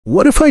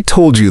What if I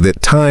told you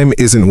that time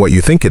isn't what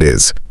you think it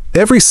is?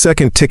 Every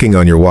second ticking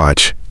on your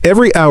watch,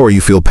 every hour you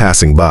feel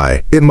passing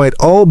by, it might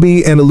all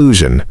be an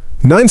illusion.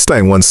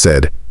 Einstein once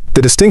said,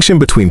 "The distinction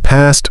between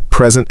past,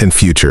 present, and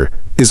future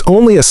is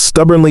only a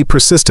stubbornly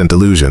persistent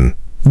illusion."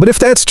 But if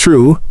that's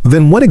true,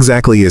 then what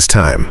exactly is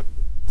time?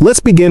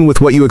 Let's begin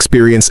with what you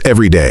experience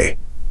every day.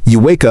 You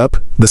wake up,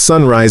 the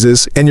sun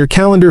rises, and your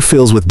calendar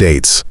fills with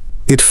dates.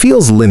 It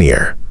feels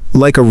linear,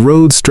 like a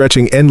road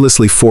stretching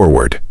endlessly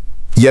forward.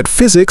 Yet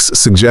physics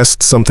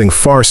suggests something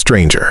far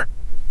stranger.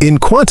 In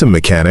quantum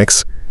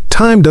mechanics,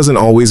 time doesn't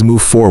always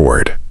move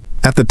forward.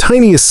 At the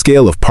tiniest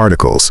scale of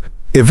particles,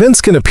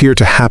 events can appear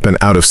to happen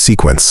out of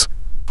sequence,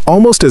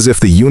 almost as if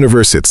the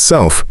universe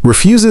itself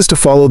refuses to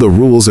follow the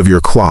rules of your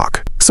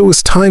clock. So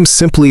is time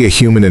simply a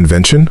human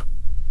invention?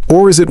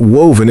 Or is it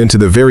woven into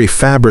the very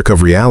fabric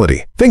of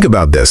reality? Think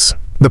about this.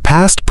 The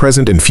past,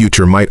 present, and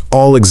future might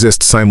all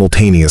exist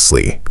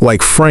simultaneously,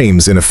 like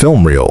frames in a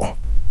film reel.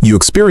 You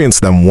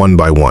experience them one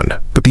by one,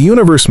 but the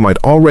universe might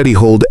already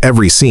hold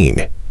every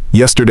scene,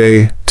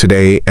 yesterday,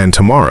 today, and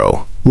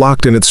tomorrow,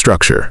 locked in its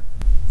structure.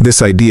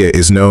 This idea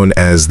is known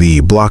as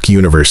the block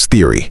universe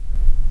theory.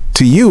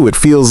 To you, it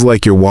feels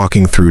like you're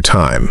walking through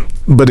time,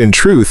 but in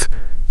truth,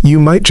 you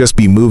might just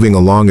be moving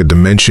along a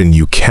dimension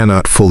you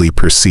cannot fully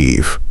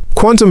perceive.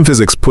 Quantum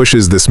physics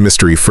pushes this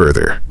mystery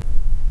further.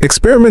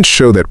 Experiments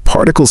show that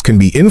particles can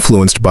be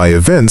influenced by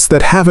events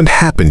that haven't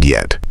happened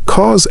yet.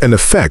 Cause and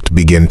effect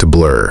begin to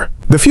blur.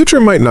 The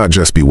future might not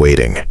just be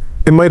waiting.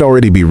 It might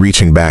already be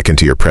reaching back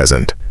into your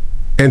present.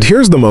 And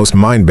here's the most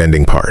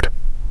mind-bending part.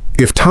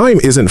 If time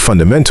isn't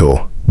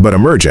fundamental, but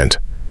emergent,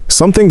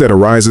 something that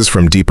arises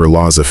from deeper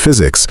laws of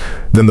physics,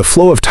 then the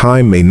flow of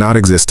time may not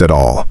exist at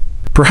all.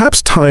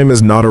 Perhaps time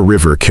is not a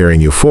river carrying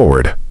you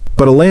forward,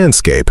 but a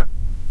landscape,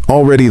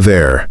 already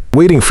there,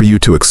 waiting for you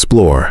to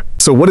explore.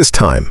 So what is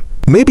time?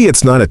 Maybe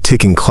it's not a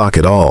ticking clock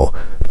at all,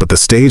 but the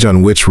stage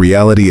on which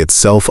reality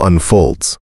itself unfolds.